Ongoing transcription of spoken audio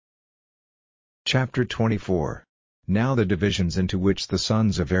Chapter 24. Now the divisions into which the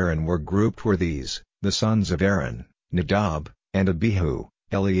sons of Aaron were grouped were these: the sons of Aaron, Nadab, and Abihu,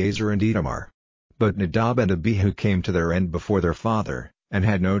 Eleazar and Itamar. But Nadab and Abihu came to their end before their father, and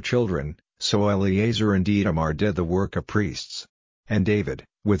had no children, so Eleazar and Itamar did the work of priests. And David,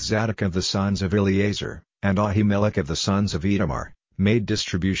 with Zadok of the sons of Eleazar, and Ahimelech of the sons of Itamar, made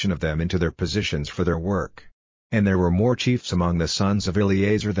distribution of them into their positions for their work. And there were more chiefs among the sons of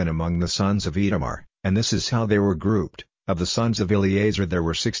Eleazar than among the sons of Itamar, and this is how they were grouped: of the sons of Eleazar there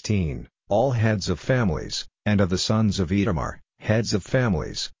were 16, all heads of families, and of the sons of Itamar, heads of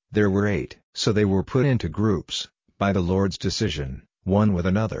families, there were 8. So they were put into groups, by the Lord's decision, one with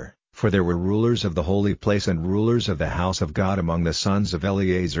another, for there were rulers of the holy place and rulers of the house of God among the sons of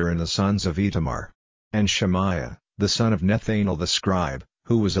Eleazar and the sons of Itamar. And Shemaiah, the son of Nethanel the scribe,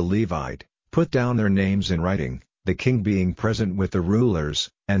 who was a Levite, put down their names in writing, the king being present with the rulers,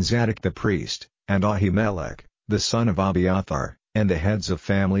 and Zadok the priest, and Ahimelech, the son of Abiathar, and the heads of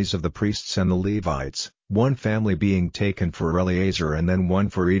families of the priests and the Levites, one family being taken for Eleazar and then one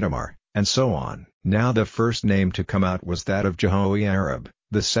for Itamar, and so on. Now the first name to come out was that of Jehoiarib,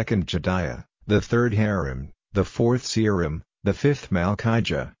 the second Jediah, the third Harim, the fourth Searim, the fifth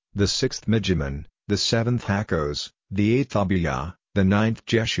Malchijah, the sixth Mijamin, the seventh Hakkoz, the eighth Abiah, the ninth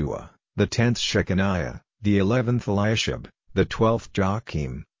Jeshua, the 10th Shechaniah, the 11th Eliashib, the 12th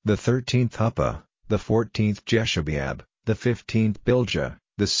Joachim, the 13th Huppah, the 14th Jeshabeab, the 15th Bilgah,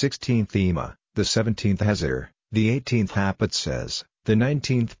 the 16th Ema, the 17th Hezir, the 18th Happatzes, the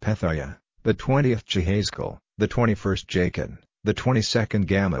 19th Pethiah, the 20th Jehazkel, the 21st Jachin, the 22nd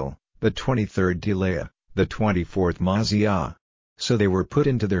Gamul, the 23rd Delaiah, the 24th Maaziah. So they were put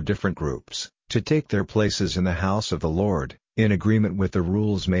into their different groups, to take their places in the house of the Lord, in agreement with the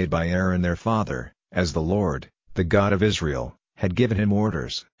rules made by Aaron their father, as the Lord, the God of Israel, had given him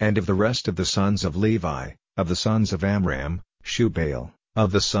orders. And of the rest of the sons of Levi, of the sons of Amram, Shubael;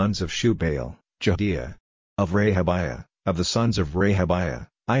 of the sons of Shubael, Jehdiah; of Rehabiah, of the sons of Rehabiah,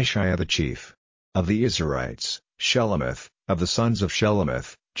 Ishiah the chief; of the Israelites, Shelemith; of the sons of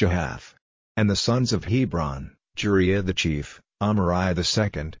Shelemith, Jahath; and the sons of Hebron, Jeriah the chief, Amariah the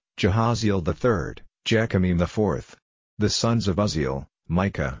second, Jahaziel the third, Jechamim the fourth; the sons of Uzziel,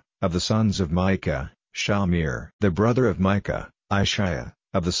 Micah; of the sons of Micah, Shamir the brother of Micah, Ishiah;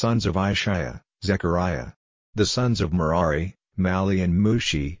 of the sons of Ishiah, Zechariah; the sons of Merari, Mali and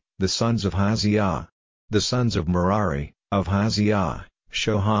Mushi; the sons of Haziah; the sons of Merari, of Haziah,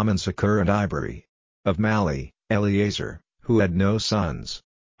 Shoham and Sakur and Ibri; of Mali, Eleazar, who had no sons;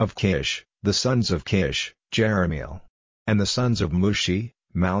 of Kish, the sons of Kish, Jeremiel; and the sons of Mushi,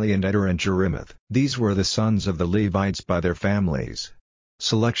 Mali and Eder and Jerimoth. These were the sons of the Levites by their families.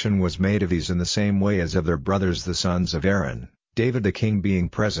 Selection was made of these in the same way as of their brothers the sons of Aaron, David the king being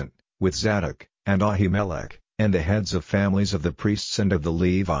present, with Zadok, and Ahimelech, and the heads of families of the priests and of the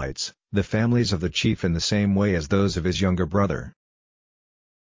Levites, the families of the chief in the same way as those of his younger brother.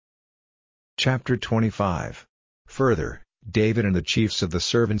 Chapter 25. Further, David and the chiefs of the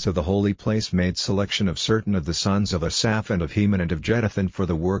servants of the holy place made selection of certain of the sons of Asaph and of Heman and of Jeduthun for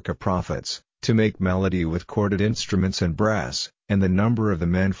the work of prophets, to make melody with corded instruments and brass, and the number of the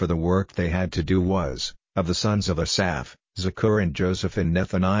men for the work they had to do was, of the sons of Asaph, Zakur and Joseph and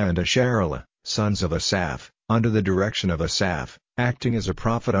Nethaniah and Asharelah, sons of Asaph, under the direction of Asaph, acting as a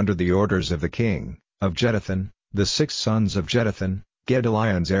prophet under the orders of the king; of Jeduthun, the 6 sons of Jeduthun,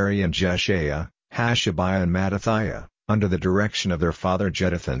 Gedaliah and Zeri and Jeshaiah, Hashabiah and Mattathiah, under the direction of their father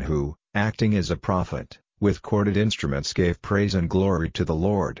Jeduthun, who, acting as a prophet, with corded instruments gave praise and glory to the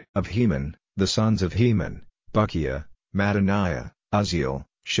Lord. Of Heman, the sons of Heman, Bukiah, Mattaniah, Uzziel,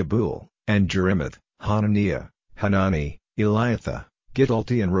 Shabuel, and Jerimoth, Hananiah, Hanani, Eliathah,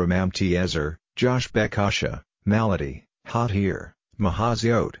 Gidalti and Romamti-Ezer, Joshbekashah, Maladi, Hatir,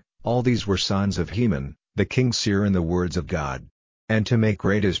 Mahaziot. All these were sons of Heman, the king's seer in the words of God. And to make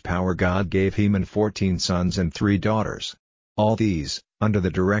great his power God gave Heman 14 sons and 3 daughters. All these, under the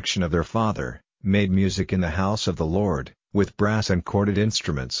direction of their father, made music in the house of the Lord, with brass and corded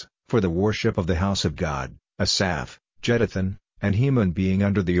instruments, for the worship of the house of God, Asaph, Jeduthun, and Heman being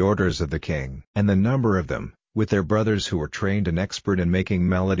under the orders of the king. And the number of them, with their brothers who were trained and expert in making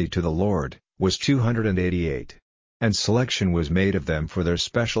melody to the Lord, was 288. And selection was made of them for their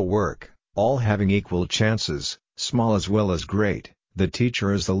special work, all having equal chances, small as well as great, the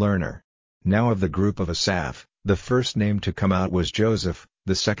teacher as the learner. Now of the group of Asaph, the first name to come out was Joseph,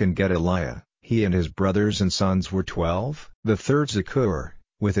 the second Gedaliah; he and his brothers and sons were 12, the third Zakur,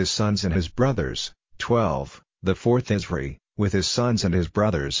 with his sons and his brothers, 12, the fourth Ezri, with his sons and his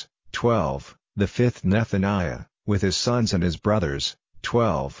brothers, 12, the fifth Nethaniah, with his sons and his brothers,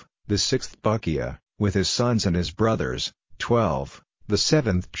 12, The 6th Bukiah, with his sons and his brothers, 12. The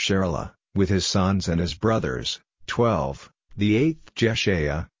 7th Sherelah, with his sons and his brothers, 12. The 8th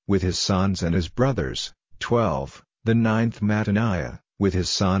Jeshaiah, with his sons and his brothers, 12. The 9th Mattaniah, with his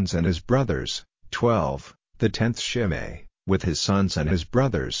sons and his brothers, 12. The 10th Shimei, with his sons and his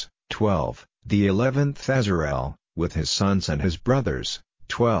brothers, 12. The 11th Azarel, with his sons and his brothers,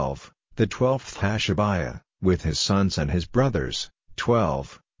 12. The 12th Hashabiah, with his sons and his brothers,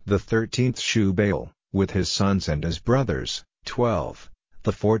 12. The 13th Shubael, with his sons and his brothers, 12.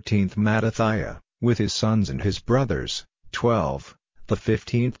 The 14th Mattathiah, with his sons and his brothers, 12. The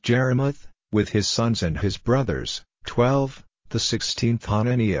 15th Jeremoth, with his sons and his brothers, 12. The 16th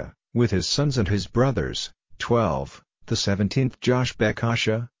Hananiah, with his sons and his brothers, 12. The 17th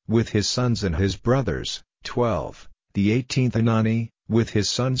Joshbekashah, with his sons and his brothers, 12. The 18th Anani, with his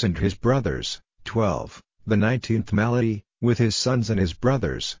sons and his brothers, 12. The 19th Malati, with his sons and his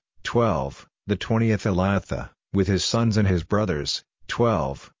brothers, 12. The 20th Eliathah, with his sons and his brothers,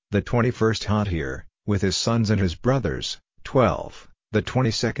 12. The 21st Hatir, with his sons and his brothers, 12. The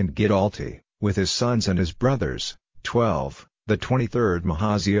 22nd Gidalti, with his sons and his brothers, 12. The 23rd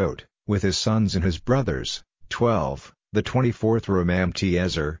Mahaziot, with his sons and his brothers, 12. The 24th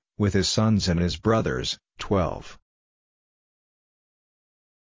Ramamtiezer, with his sons and his brothers, 12.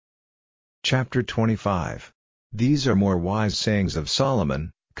 Chapter 25. These are more wise sayings of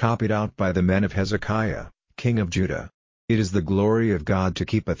Solomon, copied out by the men of Hezekiah, king of Judah. It is the glory of God to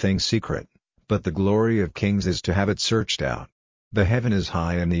keep a thing secret, but the glory of kings is to have it searched out. The heaven is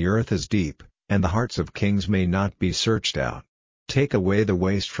high and the earth is deep, and the hearts of kings may not be searched out. Take away the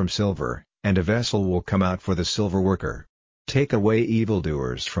waste from silver, and a vessel will come out for the silver worker. Take away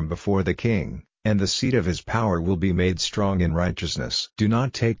evildoers from before the king, and the seat of his power will be made strong in righteousness. Do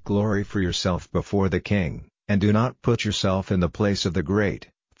not take glory for yourself before the king, and do not put yourself in the place of the great,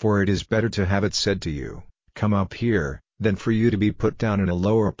 for it is better to have it said to you, "Come up here," than for you to be put down in a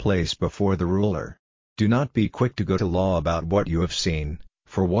lower place before the ruler. Do not be quick to go to law about what you have seen,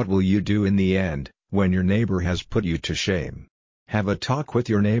 for what will you do in the end, when your neighbor has put you to shame? Have a talk with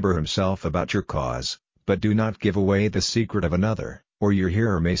your neighbor himself about your cause, but do not give away the secret of another, or your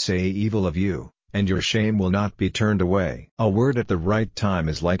hearer may say evil of you, and your shame will not be turned away. A word at the right time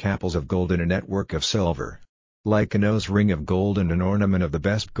is like apples of gold in a network of silver. Like a nose ring of gold and an ornament of the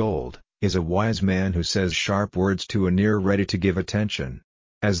best gold, is a wise man who says sharp words to an ear ready to give attention.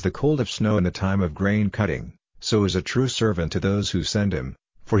 As the cold of snow in the time of grain cutting, so is a true servant to those who send him,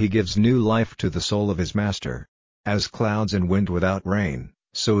 for he gives new life to the soul of his master. As clouds and wind without rain,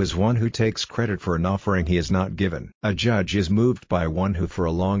 so is one who takes credit for an offering he has not given. A judge is moved by one who for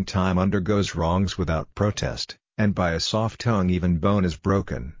a long time undergoes wrongs without protest, and by a soft tongue even bone is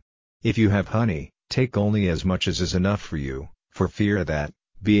broken. If you have honey, take only as much as is enough for you, for fear that,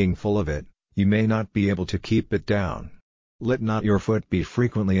 being full of it, you may not be able to keep it down. Let not your foot be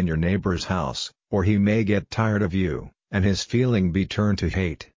frequently in your neighbor's house, or he may get tired of you, and his feeling be turned to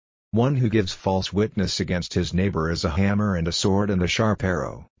hate. One who gives false witness against his neighbor is a hammer and a sword and a sharp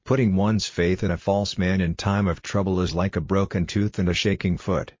arrow. Putting one's faith in a false man in time of trouble is like a broken tooth and a shaking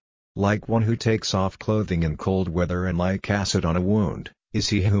foot. Like one who takes off clothing in cold weather and like acid on a wound, is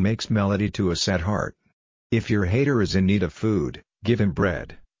he who makes melody to a sad heart. If your hater is in need of food, give him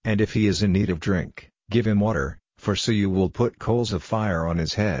bread, and if he is in need of drink, give him water, for so you will put coals of fire on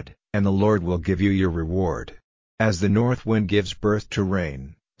his head, and the Lord will give you your reward. As the north wind gives birth to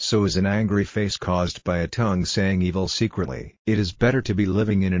rain, so is an angry face caused by a tongue saying evil secretly. It is better to be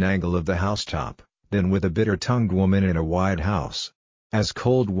living in an angle of the housetop, than with a bitter-tongued woman in a wide house. As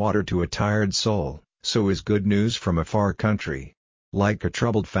cold water to a tired soul, so is good news from a far country. Like a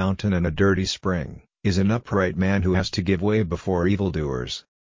troubled fountain and a dirty spring, is an upright man who has to give way before evildoers.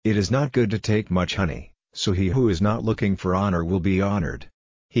 It is not good to take much honey, so he who is not looking for honor will be honored.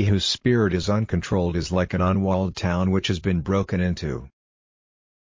 He whose spirit is uncontrolled is like an unwalled town which has been broken into.